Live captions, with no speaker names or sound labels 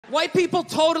White people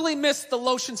totally missed the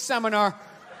lotion seminar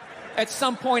at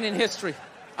some point in history.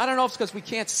 I don't know if it's because we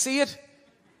can't see it.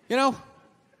 You know?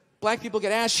 Black people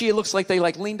get ashy. It looks like they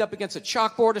leaned up against a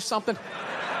chalkboard or something.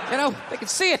 You know? They can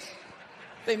see it.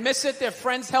 They miss it. Their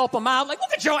friends help them out. Like,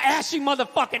 look at your ashy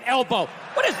motherfucking elbow.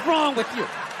 What is wrong with you?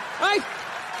 Right?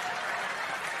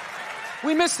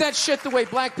 We miss that shit the way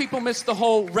black people miss the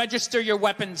whole register your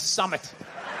weapons summit.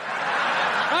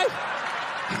 Right?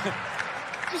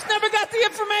 Just never got the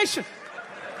information.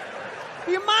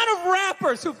 The amount of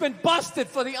rappers who've been busted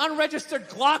for the unregistered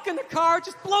Glock in the car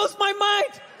just blows my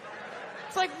mind.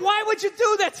 It's like, why would you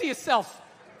do that to yourself?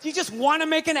 Do you just want to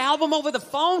make an album over the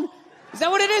phone? Is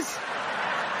that what it is?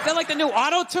 Is that like the new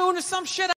auto-tune or some shit?